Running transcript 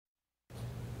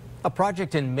A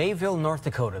project in Mayville, North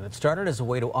Dakota that started as a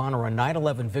way to honor a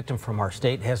 9/11 victim from our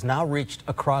state has now reached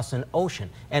across an ocean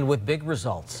and with big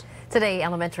results. Today,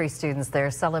 elementary students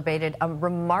there celebrated a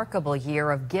remarkable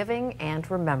year of giving and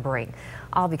remembering,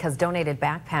 all because donated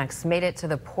backpacks made it to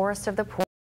the poorest of the poor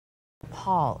in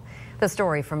Nepal. The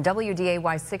story from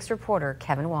WDAY 6 reporter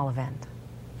Kevin Wallavent.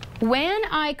 When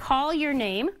I call your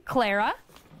name, Clara,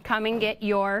 come and get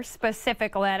your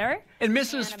specific letter. In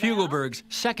Mrs. Fugelberg's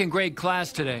second grade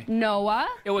class today, Noah.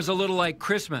 it was a little like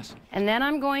Christmas. And then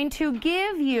I'm going to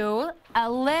give you a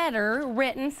letter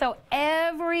written so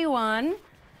everyone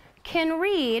can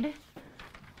read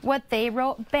what they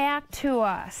wrote back to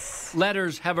us.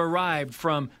 Letters have arrived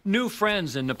from new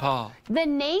friends in Nepal. The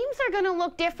names are going to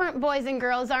look different, boys and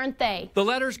girls, aren't they? The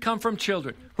letters come from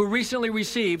children who recently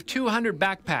received 200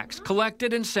 backpacks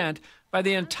collected and sent by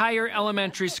the entire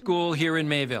elementary school here in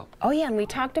Mayville. Oh yeah, and we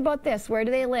talked about this. Where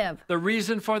do they live? The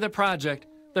reason for the project,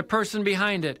 the person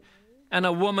behind it, and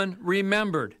a woman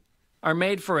remembered are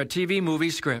made for a TV movie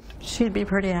script. She'd be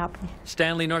pretty happy.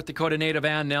 Stanley, North Dakota native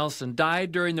Ann Nelson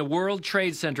died during the World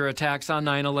Trade Center attacks on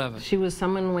 9/11. She was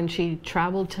someone, when she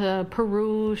traveled to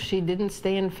Peru, she didn't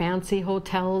stay in fancy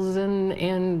hotels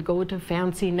and go to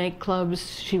fancy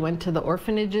nightclubs. She went to the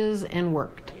orphanages and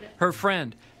worked. Her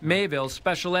friend, Mayville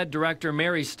Special Ed Director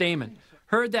Mary Stammen,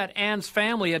 heard that Ann's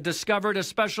family had discovered a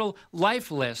special life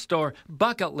list or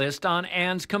bucket list on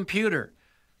Ann's computer.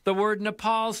 The word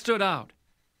Nepal stood out.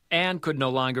 Ann could no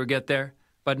longer get there,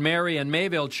 but Mary and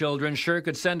Mayville children sure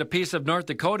could send a piece of North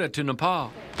Dakota to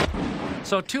Nepal.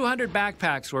 So 200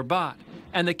 backpacks were bought,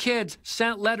 and the kids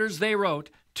sent letters they wrote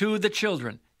to the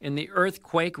children in the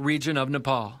earthquake region of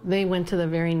Nepal. They went to the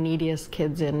very neediest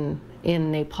kids in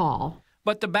Nepal.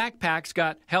 But the backpacks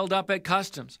got held up at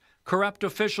customs. Corrupt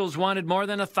officials wanted more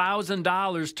than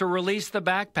 $1,000 to release the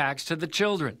backpacks to the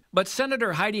children. But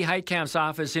Senator Heidi Heitkamp's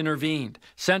office intervened,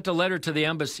 sent a letter to the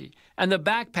embassy, and the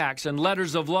backpacks and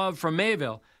letters of love from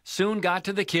Mayville soon got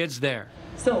to the kids there.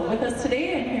 So with us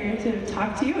today and here to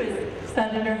talk to you is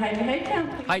Senator Heidi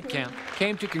Heitkamp. Heitkamp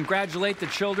came to congratulate the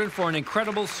children for an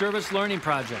incredible service learning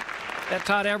project that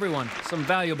taught everyone some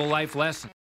valuable life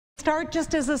lessons. Start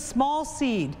just as a small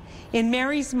seed in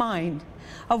Mary's mind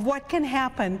of what can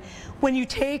happen when you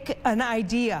take an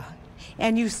idea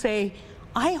and you say,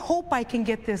 I hope I can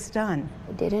get this done.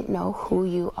 I didn't know who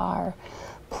you are.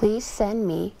 Please send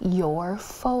me your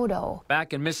photo.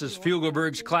 Back in Mrs.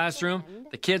 Fugelberg's classroom,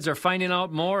 the kids are finding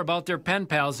out more about their pen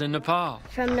pals in Nepal.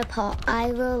 From Nepal,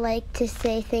 I would like to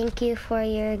say thank you for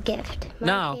your gift.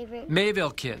 Now,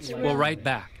 Mayville kids will write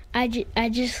back. I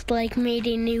just like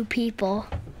meeting new people.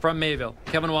 From Mayville,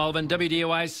 Kevin Wallavent,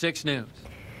 WDAY 6 News.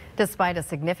 Despite a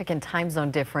significant time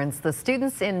zone difference, the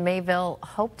students in Mayville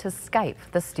hope to Skype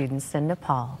the students in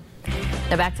Nepal.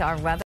 Now back to our weather.